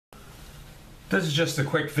This is just a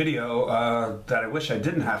quick video that I wish I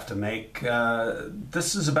didn't have to make.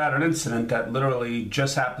 This is about an incident that literally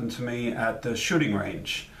just happened to me at the shooting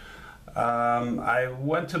range. I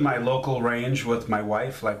went to my local range with my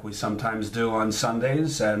wife, like we sometimes do on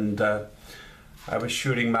Sundays, and I was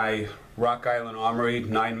shooting my Rock Island Armory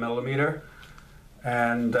 9mm,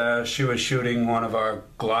 and she was shooting one of our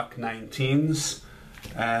Glock 19s,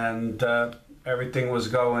 and everything was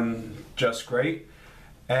going just great.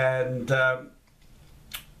 And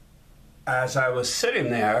as I was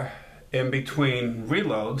sitting there in between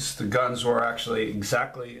reloads, the guns were actually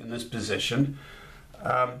exactly in this position,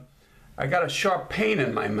 I got a sharp pain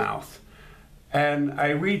in my mouth. And I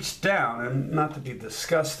reached down, and not to be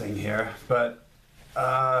disgusting here, but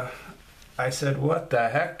I said, "What the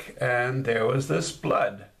heck?" And there was this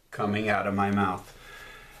blood coming out of my mouth.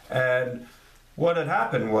 And what had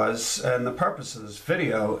happened was, and the purpose of this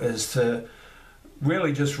video is to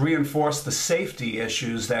really just reinforce the safety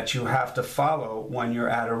issues that you have to follow when you're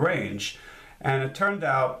at a range. And it turned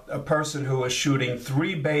out a person who was shooting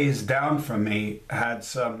 3 bays down from me had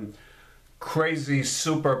some crazy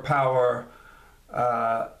superpower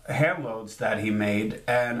hand loads that he made,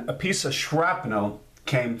 and a piece of shrapnel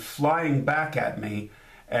came flying back at me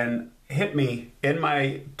and hit me in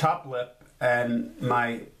my top lip and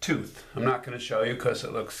my tooth. I'm not going to show you because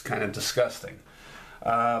it looks kind of disgusting.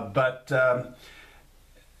 But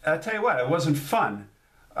I'll tell you what, it wasn't fun.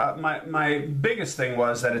 My biggest thing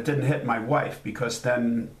was that it didn't hit my wife, because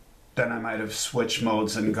then I might have switched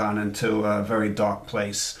modes and gone into a very dark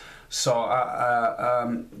place. So,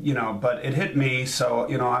 you know, but it hit me, so,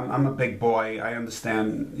 you know, I'm a big boy. I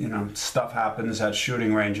understand, you know, stuff happens at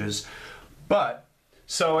shooting ranges. But,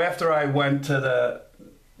 so after I went to the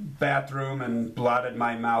bathroom and blotted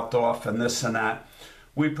my mouth off and this and that,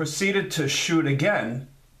 we proceeded to shoot again,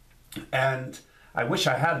 and I wish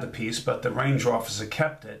I had the piece, but the range officer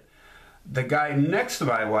kept it. The guy next to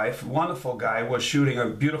my wife, wonderful guy, was shooting a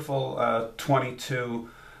beautiful 22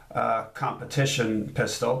 competition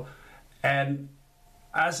pistol. And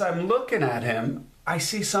as I'm looking at him, I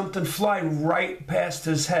see something fly right past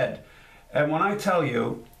his head. And when I tell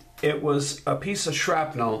you, it was a piece of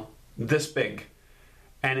shrapnel this big,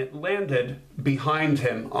 and it landed behind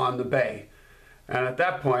him on the bay. And at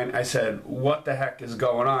that point, I said, "What the heck is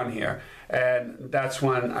going on here?" And that's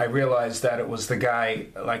when I realized that it was the guy,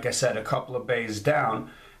 like I said, a couple of bays down,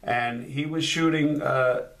 and he was shooting,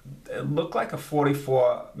 it looked like a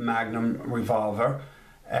 .44 Magnum revolver,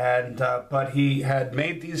 and but he had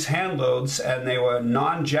made these hand loads, and they were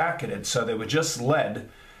non-jacketed, so they were just lead.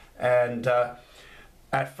 And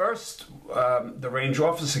at first, the range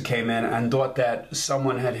officer came in and thought that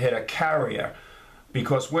someone had hit a carrier,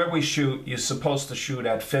 because where we shoot, you're supposed to shoot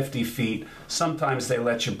at 50 feet. Sometimes they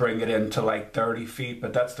let you bring it in to like 30 feet,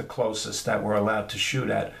 but that's the closest that we're allowed to shoot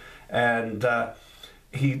at. And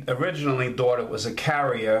he originally thought it was a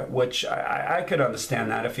carrier, which I could understand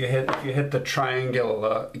that. If you hit the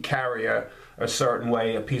triangular carrier a certain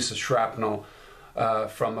way, a piece of shrapnel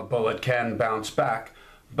from a bullet can bounce back.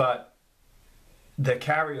 But the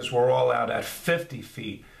carriers were all out at 50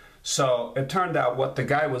 feet. So it turned out what the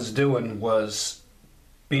guy was doing was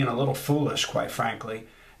being a little foolish, quite frankly,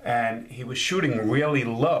 and he was shooting really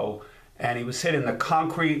low, and he was hitting the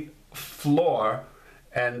concrete floor,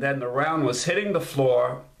 and then the round was hitting the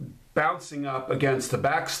floor, bouncing up against the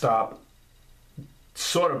backstop,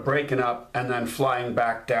 sort of breaking up, and then flying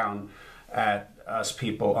back down at us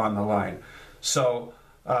people on the line. So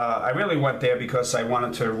I really went there because I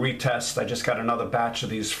wanted to retest. I just got another batch of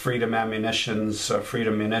these Freedom ammunitions,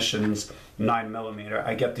 Freedom munitions 9mm.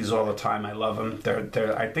 I get these all the time. I love them.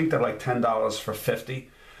 I think they're like $10 for 50,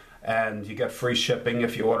 and you get free shipping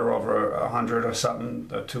if you order over 100 or something,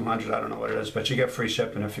 or 200. I don't know what it is, but you get free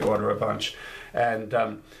shipping if you order a bunch.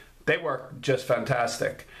 And they work just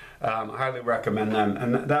fantastic. I highly recommend them.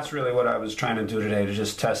 And that's really what I was trying to do today, to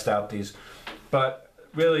just test out these. But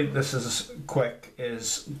really, this is quick.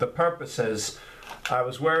 The purpose is, I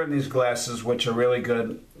was wearing these glasses, which are really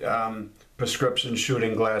good prescription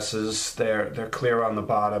shooting glasses. They're clear on the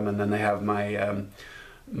bottom, and then they have my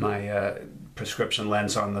my prescription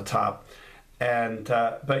lens on the top. And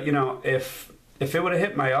but you know, if it would have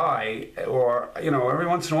hit my eye, or you know, every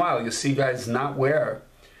once in a while you see guys not wear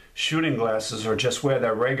shooting glasses or just wear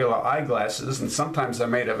their regular eyeglasses, and sometimes they're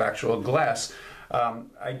made of actual glass.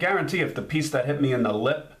 I guarantee if the piece that hit me in the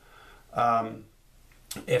lip,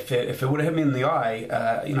 if it would have hit me in the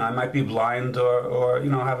eye, you know, I might be blind or you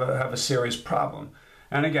know, have a serious problem.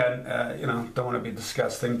 And again, you know, don't want to be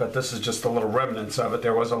disgusting, but this is just a little remnants of it.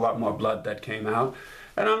 There was a lot more blood that came out,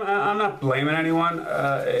 And I'm not blaming anyone.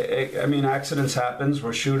 I mean, accidents happens.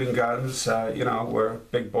 We're shooting guns. You know, we're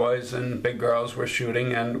big boys and big girls. We're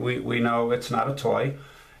shooting, and we know it's not a toy.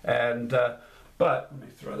 And but let me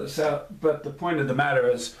throw this out. But the point of the matter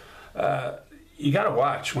is, you got to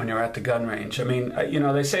watch when you're at the gun range. I mean, you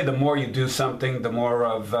know, they say the more you do something, the more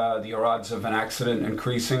of your odds of an accident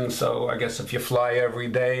increasing. So I guess if you fly every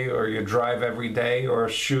day, or you drive every day, or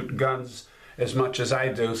shoot guns as much as I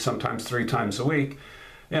do, sometimes 3 times a week,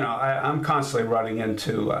 you know, I'm constantly running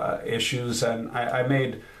into issues. And I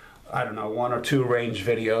made, I don't know, 1 or 2 range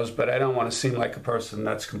videos, but I don't want to seem like a person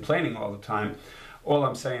that's complaining all the time. All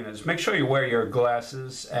I'm saying is make sure you wear your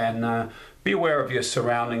glasses and be aware of your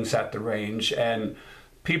surroundings at the range. And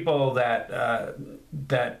people that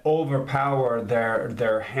that overpower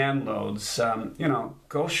their hand loads, you know,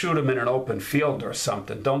 go shoot them in an open field or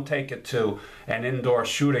something. Don't take it to an indoor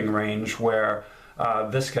shooting range where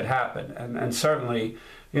this could happen. And certainly,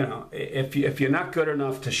 you know, if you're not good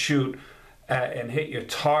enough to shoot and hit your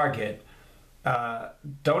target,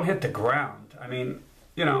 don't hit the ground. I mean,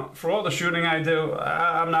 you know, for all the shooting I do,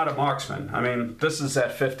 I'm not a marksman. I mean, this is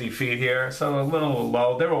at 50 feet here, so a little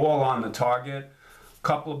low. They were all on the target. A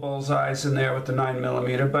couple of bullseyes in there with the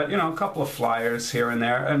 9mm, but you know, a couple of flyers here and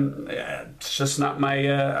there, and it's just not my.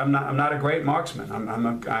 I'm not a great marksman.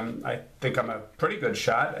 I think I'm a pretty good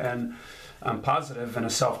shot, and I'm positive in a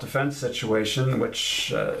self-defense situation,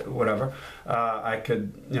 which whatever, I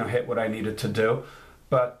could, you know, hit what I needed to do.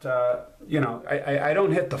 But you know, I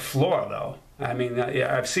don't hit the floor though. I mean,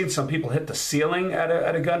 I've seen some people hit the ceiling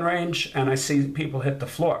at a gun range, and I see people hit the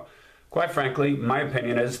floor. Quite frankly, my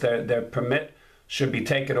opinion is their permit should be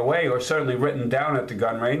taken away, or certainly written down at the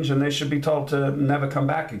gun range, and they should be told to never come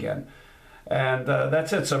back again. And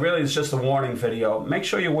that's it. So really, it's just a warning video. Make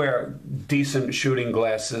sure you wear decent shooting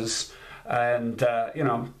glasses, and you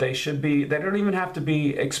know, they don't even have to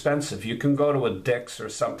be expensive. You can go to a Dick's or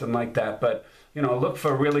something like that, but you know, look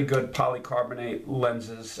for really good polycarbonate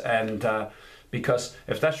lenses. And because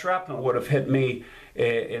if that shrapnel would have hit me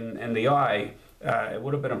in the eye, it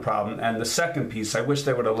would have been a problem. And the second piece, I wish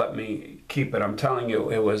they would have let me keep it. I'm telling you,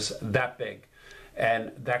 it was that big.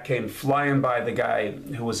 And that came flying by the guy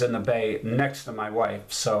who was in the bay next to my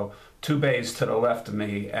wife. So 2 bays to the left of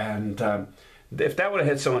me. And if that would have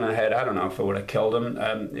hit someone in the head, I don't know if it would have killed him.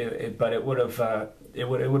 But it would have... It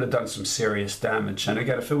would have done some serious damage. And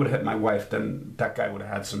again, if it would have hit my wife, then that guy would have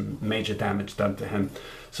had some major damage done to him.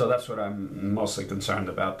 So that's what I'm mostly concerned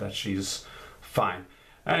about, that she's fine.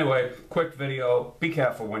 Anyway, quick video. Be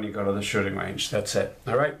careful when you go to the shooting range. That's it.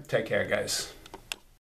 All right? Take care, guys.